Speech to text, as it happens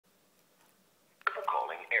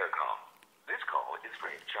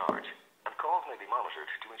charge, and calls may be monitored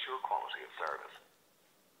to ensure quality of service.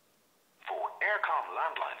 For Eircom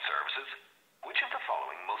landline services, which of the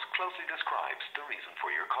following most closely describes the reason for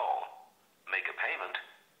your call? Make a payment,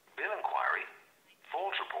 bill inquiry,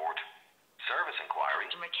 fault report, service inquiry,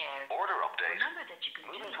 customer care, order update, remember that you can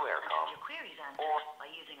move do into and Eircom, have your queries answered or by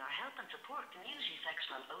using our help and support community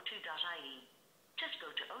section on o2.ie. Just go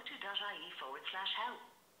to o2.ie/help.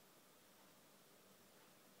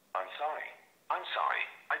 I'm sorry,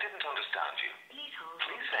 I didn't understand you. Please hold.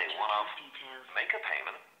 Please say one of details. make a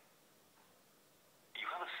payment. You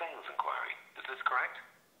have a sales inquiry, is this correct?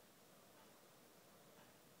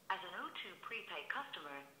 As an O2 prepaid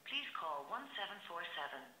customer, please call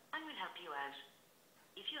 1747 and we'll help you out.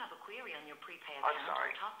 If you have a query on your prepaid I'm account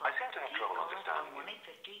sorry, or top-up, I seem to have please trouble call us on understanding you.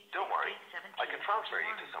 1850 Don't worry, 6817 I can transfer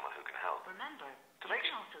you to 41. someone who can help. Remember, To you make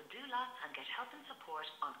can also do lots and get help and support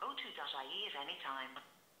on o2.ie at any time.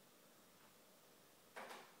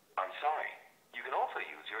 I'm sorry, you can also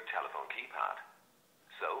use your telephone keypad.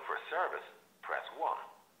 So for service, press 1.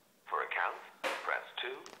 For accounts, press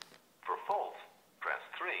 2. For faults, press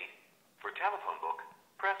 3. For telephone book,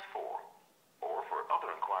 press 4. Or for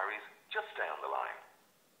other inquiries, just stay on the line.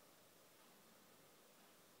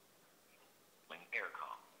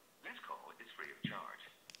 Eircom. This call is free of charge,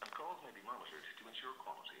 and calls may be monitored to ensure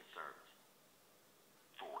quality of service.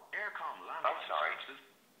 For Eircom landline services,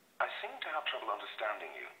 I seem to have trouble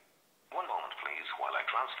understanding you. One moment, please, while I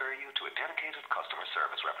transfer you to a dedicated customer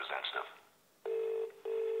service representative.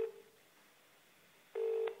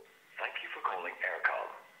 Thank you for calling Eircom.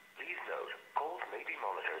 Please note, calls may be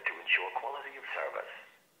monitored to ensure quality of service.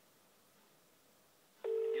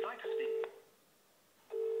 You'd like to speak?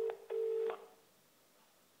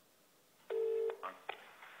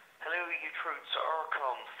 Hello, you through to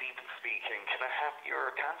Eircom, Stephen speaking. Can I have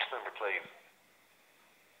your account number, please?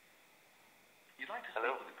 You'd like to speak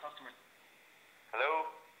with the customer? Hello?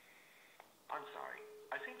 I'm sorry.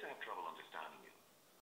 I seem to have trouble understanding you.